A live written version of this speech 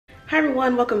Hi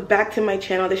everyone, welcome back to my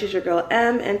channel. This is your girl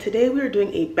M, and today we are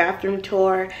doing a bathroom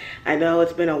tour. I know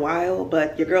it's been a while,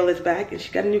 but your girl is back and she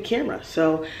got a new camera.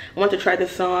 So I want to try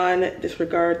this on.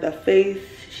 Disregard the face.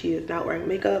 She is not wearing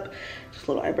makeup, just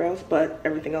little eyebrows, but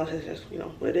everything else is just, you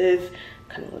know, what it is.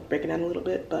 Kind of breaking down a little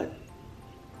bit, but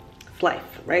it's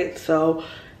life, right? So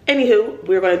anywho,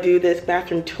 we're going to do this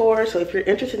bathroom tour. So if you're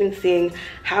interested in seeing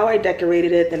how I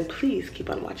decorated it, then please keep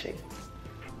on watching.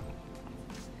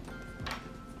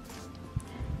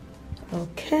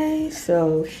 Okay,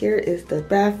 so here is the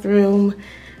bathroom.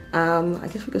 I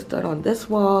guess we could start on this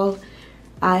wall.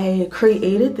 I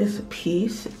created this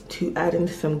piece to add in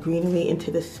some greenery into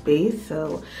the space.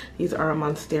 So these are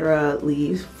Monstera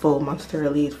leaves, full Monstera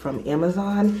leaves from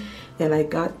Amazon. And I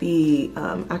got the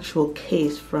actual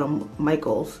case from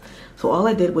Michael's. So all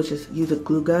I did was just use a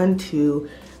glue gun to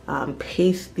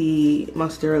paste the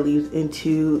Monstera leaves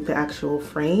into the actual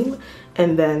frame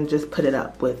and then just put it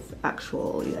up with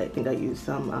actual, I think I used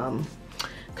some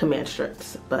command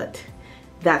strips, but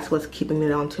that's what's keeping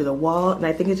it onto the wall. And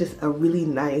I think it's just a really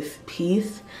nice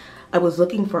piece. I was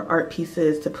looking for art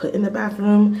pieces to put in the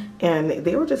bathroom and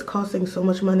they were just costing so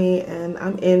much money, and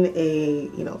I'm in a,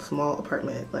 you know, small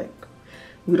apartment. Like,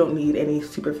 we don't need any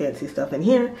super fancy stuff in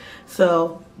here.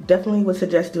 So definitely would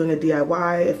suggest doing a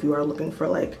DIY if you are looking for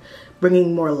like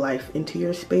bringing more life into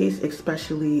your space,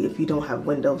 especially if you don't have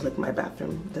windows. Like my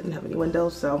bathroom doesn't have any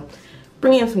windows. So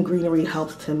bringing in some greenery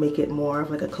helps to make it more of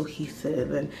like a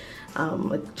cohesive and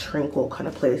like tranquil kind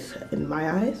of place in my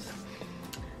eyes.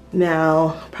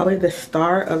 Now, probably the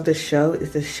star of the show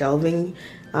is the shelving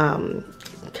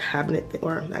cabinet,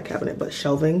 or not cabinet, but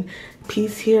shelving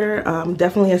piece here.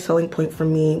 Definitely a selling point for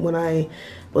me when I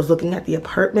was looking at the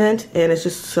apartment, and it's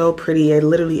just so pretty. I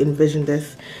literally envisioned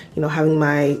this, you know, having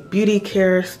my beauty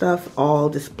care stuff all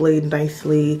displayed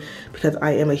nicely, because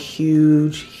I am a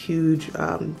huge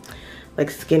like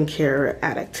skincare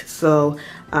addict. So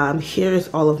here's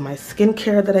all of my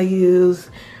skincare that I use.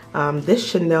 This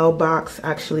Chanel box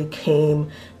actually came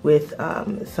with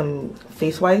some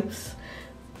face wipes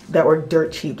that were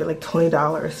dirt cheap. They're like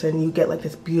 $20, and you get like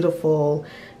this beautiful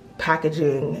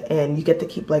packaging, and you get to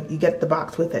keep, like, you get the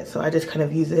box with it. So I just kind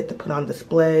of use it to put on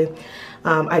display.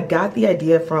 I got the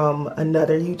idea from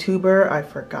another YouTuber. I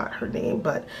forgot her name,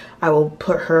 but I will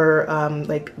put her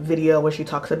like video where she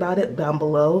talks about it down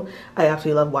below. I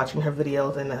absolutely love watching her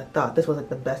videos, and I thought this was like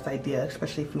the best idea,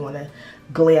 especially if you want to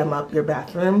glam up your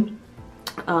bathroom.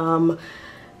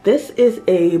 This is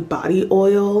a body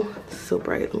oil. It's so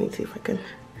bright. Let me see if I can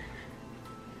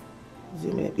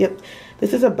zoom in. Yep,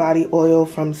 this is a body oil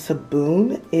from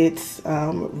Saboon. It's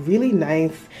really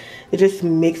nice. It just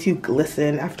makes you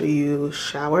glisten after you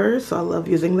shower, so I love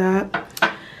using that.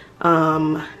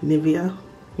 Nivea,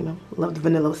 you know, love the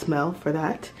vanilla smell for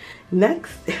that.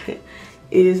 Next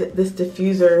is this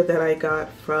diffuser that I got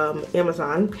from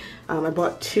Amazon. I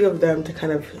bought 2 of them to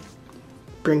kind of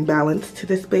bring balance to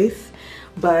the space,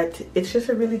 but it's just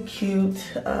a really cute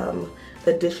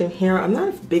addition here. I'm not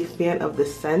a big fan of the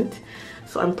scent,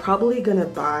 so I'm probably gonna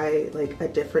buy like a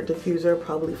different diffuser,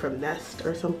 probably from Nest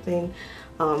or something.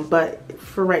 But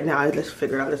for right now, I just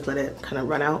figured I'll just let it kind of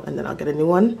run out and then I'll get a new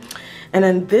one. And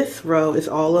then this row is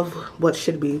all of what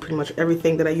should be pretty much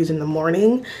everything that I use in the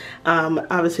morning.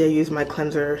 Obviously I use my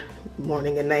cleanser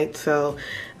morning and night. So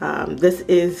this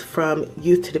is from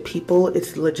Youth to the People.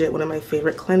 It's legit one of my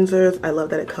favorite cleansers. I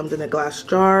love that it comes in a glass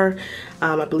jar.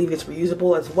 I believe it's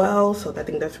reusable as well, so I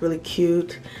think that's really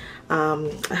cute.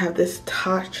 I have this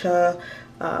Tatcha.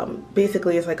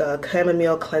 Basically it's like a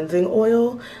chamomile cleansing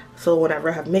oil. So whenever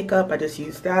I have makeup, I just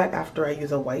use that after I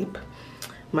use a wipe.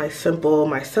 My simple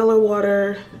micellar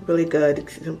water, really good,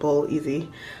 simple,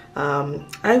 easy.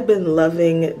 I've been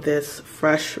loving this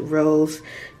Fresh Rose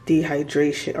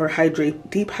dehydration or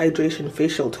deep hydration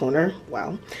facial toner.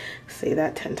 Wow, say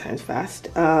that 10 times fast.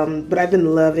 But I've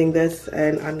been loving this,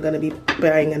 and I'm gonna be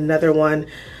buying another one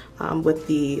with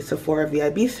the Sephora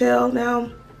VIB sale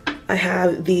now. I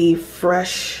have the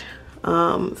Fresh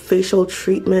facial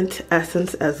treatment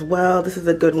essence as well. This is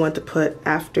a good one to put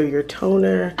after your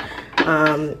toner.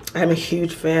 I'm a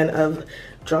huge fan of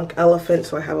Drunk Elephant,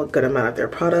 so I have a good amount of their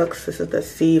products. This is the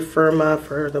C-Firma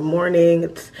for the morning.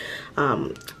 It's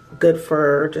good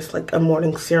for just like a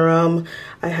morning serum.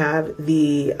 I have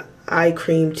the eye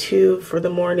cream too for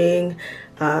the morning.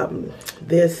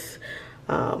 This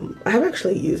I have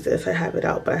actually used this. I have it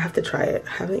out, but I have to try it.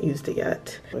 I haven't used it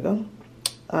yet. There we go.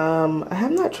 I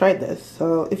have not tried this,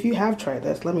 so if you have tried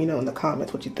this, let me know in the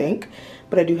comments what you think.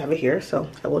 But I do have it here, so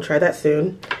I will try that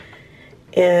soon.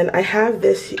 And I have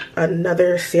this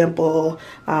another sample.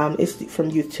 It's from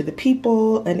Youth to the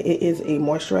People, and it is a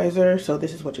moisturizer. So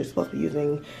this is what you're supposed to be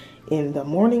using in the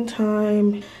morning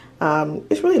time.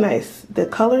 It's really nice. The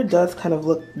color does kind of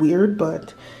look weird,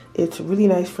 but it's really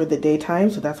nice for the daytime.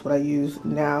 So that's what I use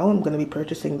now. I'm going to be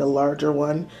purchasing the larger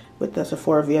one with the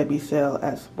Sephora VIB sale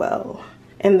as well.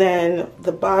 And then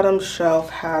the bottom shelf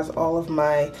has all of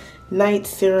my night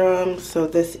serums. So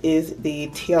this is the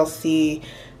T.L.C.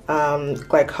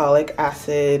 Glycolic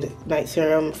acid night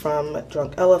serum from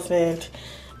Drunk Elephant,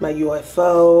 my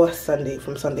UFO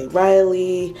from Sunday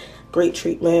Riley. Great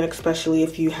treatment, especially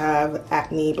if you have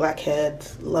acne,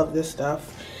 blackheads. Love this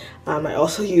stuff. I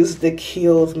also use the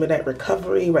Kiehl's Midnight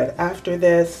Recovery right after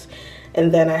this.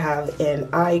 And then I have an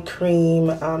eye cream.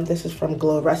 This is from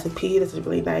Glow Recipe. This is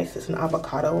really nice. It's an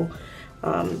avocado,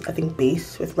 I think,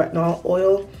 base with retinol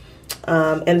oil.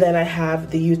 And then I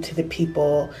have the Youth to the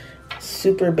People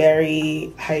Super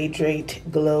Berry Hydrate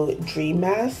Glow Dream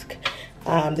Mask.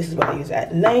 This is what I use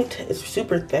at night. It's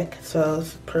super thick, so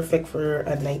it's perfect for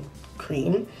a night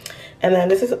cream. And then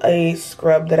this is a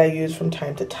scrub that I use from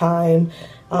time to time,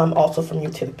 also from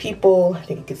Youth to the People. I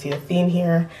think you can see the theme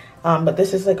here. But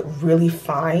this is like really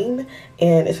fine,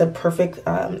 and it's a perfect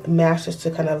mask just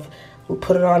to kind of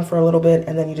put it on for a little bit,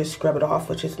 and then you just scrub it off,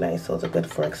 which is nice. So it's good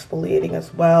for exfoliating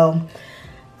as well.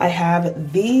 I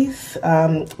have these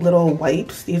little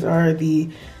wipes. These are the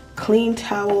clean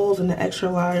towels in the extra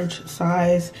large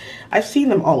size. I've seen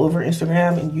them all over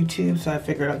Instagram and YouTube, so I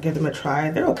figured I'll give them a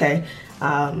try. They're okay.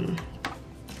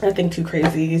 Nothing too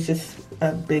crazy. It's just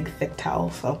a big thick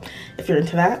towel. So if you're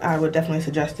into that, I would definitely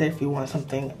suggest it if you want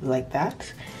something like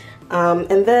that.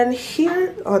 And then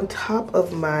here on top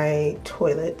of my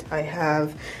toilet, I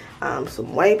have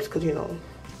some wipes, because you know,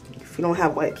 if you don't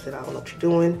have wipes, then I don't know what you're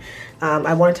doing.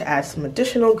 I wanted to add some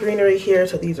additional greenery here.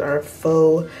 So these are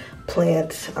faux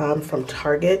plants from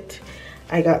Target.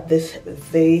 I got this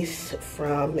vase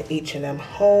from H&M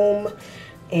Home,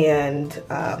 and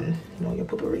you know, your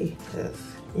poopery, because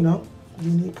you know,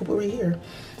 you need poopery here.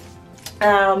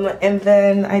 And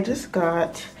then I just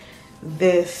got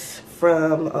this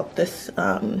from this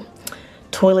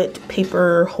toilet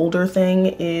paper holder thing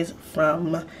is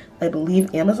from, I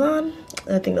believe, Amazon.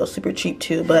 I think that was super cheap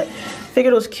too, but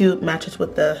figured it was cute, matches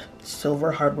with the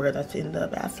silver hardware that's in the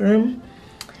bathroom.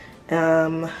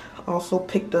 Also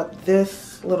picked up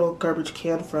this little garbage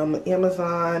can from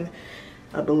Amazon.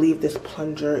 I believe this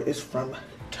plunger is from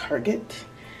Target.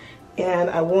 And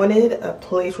I wanted a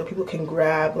place where people can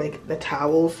grab like the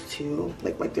towels to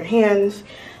like wipe their hands.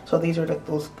 So these are like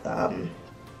those, I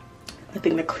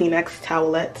think the Kleenex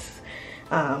towelettes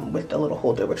with the little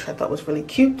holder, which I thought was really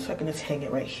cute. So I can just hang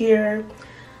it right here.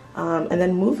 And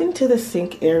then moving to the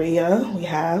sink area, we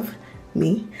have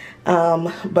me.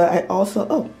 But I also,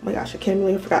 oh my gosh, I can't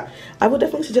believe I forgot. I would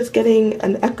definitely suggest getting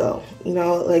an Echo. You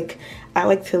know, like I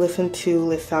like to listen to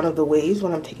the sound of the waves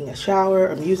when I'm taking a shower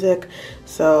or music.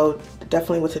 So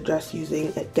definitely would suggest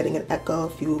getting an Echo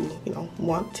if you know,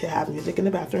 want to have music in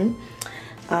the bathroom.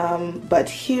 But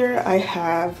here I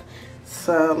have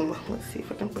some, let's see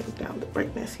if I can bring down the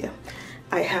brightness. Yeah,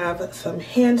 I have some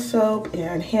hand soap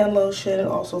and hand lotion,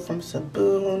 also from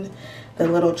Saboon. The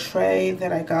little tray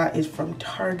that I got is from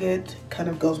Target. Kind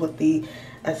of goes with the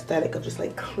aesthetic of just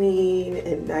like clean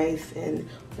and nice and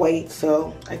white,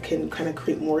 so I can kind of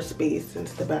create more space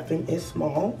since the bathroom is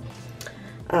small.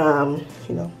 You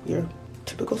know, your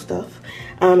typical stuff.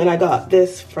 And I got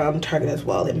this from Target as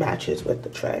well. It matches with the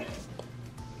tray.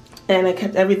 And I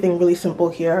kept everything really simple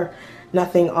here.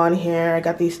 Nothing on here. I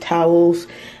got these towels.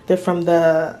 They're from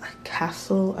the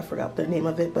Castle. I forgot the name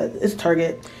of it, but it's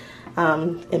Target.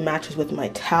 It matches with my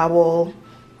towel.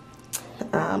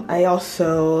 I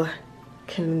also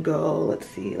can go, let's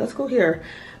see, let's go here.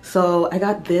 So I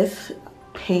got this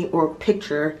paint or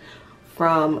picture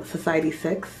from Society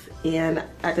 6, and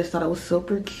I just thought it was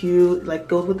super cute. Like,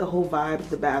 goes with the whole vibe of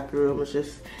the bathroom. It's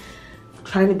just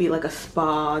trying to be like a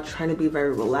spa, trying to be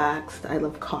very relaxed. I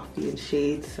love coffee and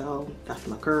shades, so that's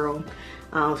my girl.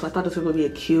 So I thought this was really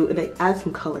cute, and it adds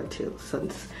some color too,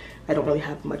 since I don't really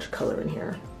have much color in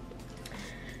here.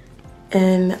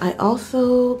 And I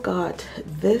also got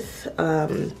this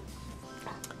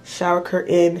shower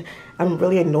curtain. I'm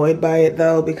really annoyed by it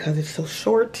though because it's so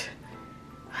short.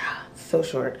 So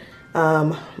short.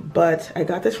 But I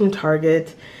got this from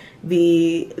Target.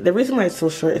 The reason why it's so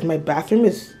short is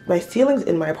my ceilings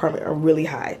in my apartment are really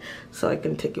high, so I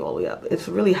can take you all the way up. It's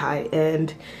really high,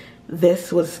 and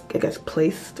this was, I guess,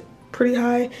 placed pretty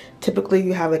high. Typically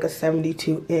you have like a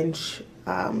 72-inch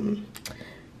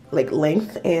like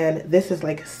length, and this is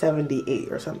like 78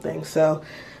 or something, so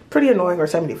pretty annoying, or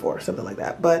 74, something like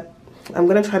that. But I'm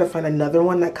gonna try to find another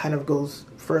one that kind of goes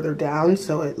further down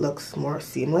so it looks more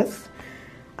seamless.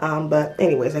 But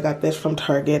anyways, I got this from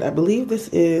Target. I believe this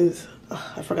is,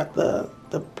 I forgot the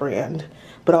brand,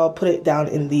 but I'll put it down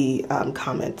in the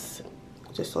comments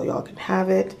just so y'all can have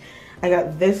it. I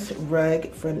got this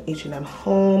rug from H&M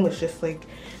Home. It's just like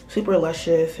super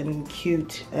luscious and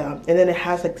cute. And then it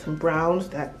has like some browns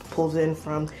that pulls in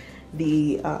from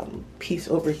the piece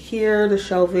over here, the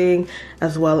shelving,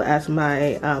 as well as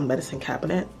my medicine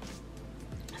cabinet.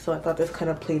 So I thought this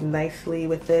kind of played nicely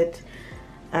with it.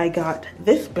 I got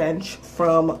this bench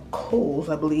from Kohl's,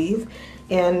 I believe,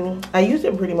 and I use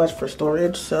it pretty much for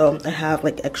storage. So I have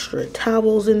like extra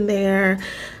towels in there,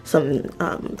 some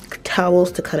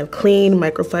towels to kind of clean,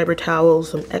 microfiber towels,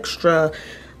 some extra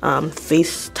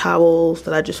face towels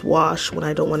that I just wash when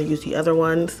I don't want to use the other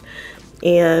ones.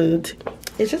 And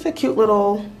it's just a cute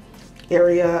little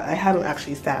area. I haven't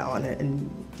actually sat on it and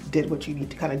did what you need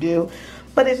to kind of do,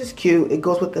 but it's just cute. It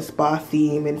goes with the spa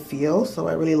theme and feel, so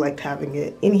I really liked having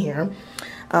it in here.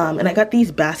 And I got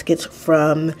these baskets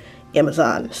from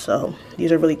Amazon, so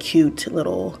these are really cute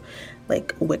little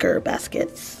like wicker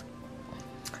baskets.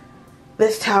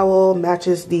 This towel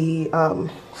matches the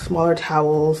smaller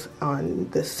towels on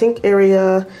the sink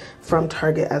area from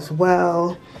Target as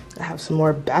well. I have some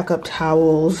more backup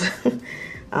towels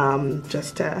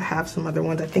just to have some other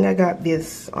ones. I think I got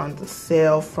this on the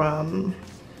sale from,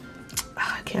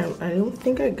 I don't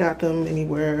think I got them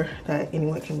anywhere that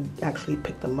anyone can actually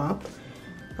pick them up.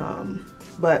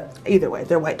 But either way,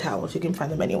 they're white towels. You can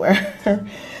find them anywhere.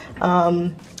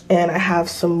 And I have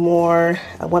some more,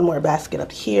 one more basket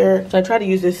up here. So I try to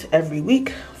use this every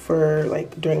week for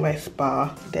like during my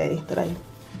spa day that I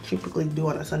typically do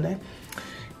on a Sunday.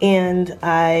 And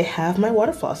I have my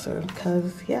water flosser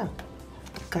because, yeah,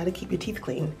 gotta keep your teeth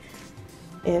clean.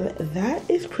 And that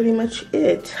is pretty much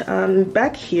it.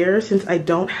 Back here, since I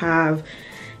don't have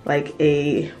like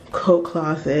a coat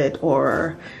closet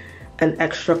or an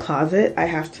extra closet, I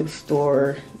have to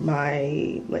store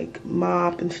my like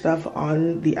mop and stuff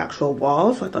on the actual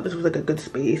wall. So I thought this was like a good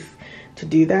space to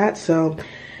do that. So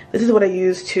this is what I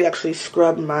use to actually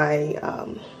scrub my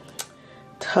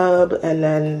tub, and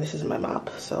then this is my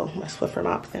mop, so my Swiffer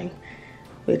mop thing,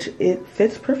 which it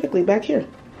fits perfectly back here.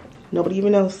 Nobody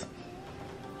even knows.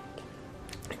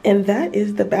 And that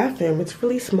is the bathroom. It's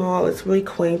really small, it's really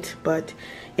quaint, but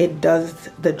it does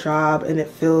the job, and it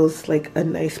feels like a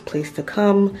nice place to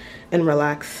come and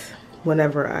relax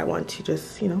whenever I want to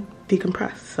just, you know,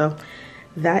 decompress. So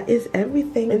that is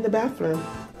everything in the bathroom.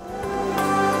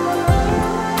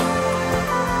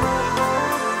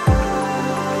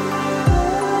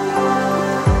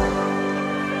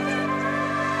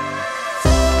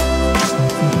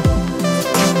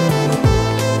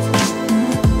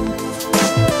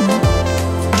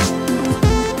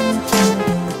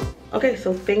 Okay,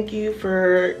 so thank you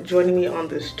for joining me on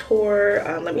this tour.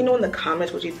 Let me know in the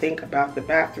comments what you think about the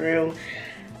bathroom.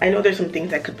 I know there's some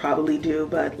things I could probably do,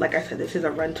 but like I said, this is a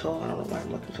rental. I don't know why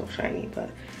I'm looking so shiny, but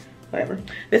whatever.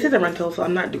 This is a rental, so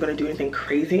I'm not gonna do anything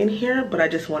crazy in here, but I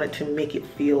just wanted to make it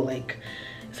feel like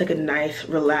it's like a nice,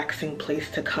 relaxing place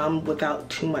to come without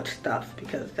too much stuff,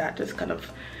 because that just kind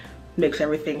of makes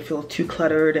everything feel too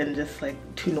cluttered and just like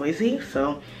too noisy.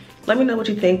 So let me know what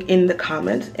you think in the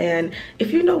comments, and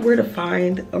if you know where to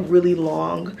find a really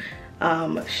long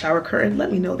shower curtain,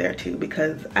 let me know there too,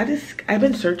 because I've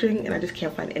been searching and I just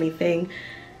can't find anything,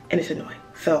 and it's annoying.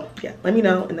 So yeah, let me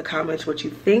know in the comments what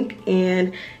you think,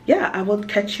 and yeah, I will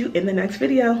catch you in the next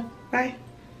video. Bye.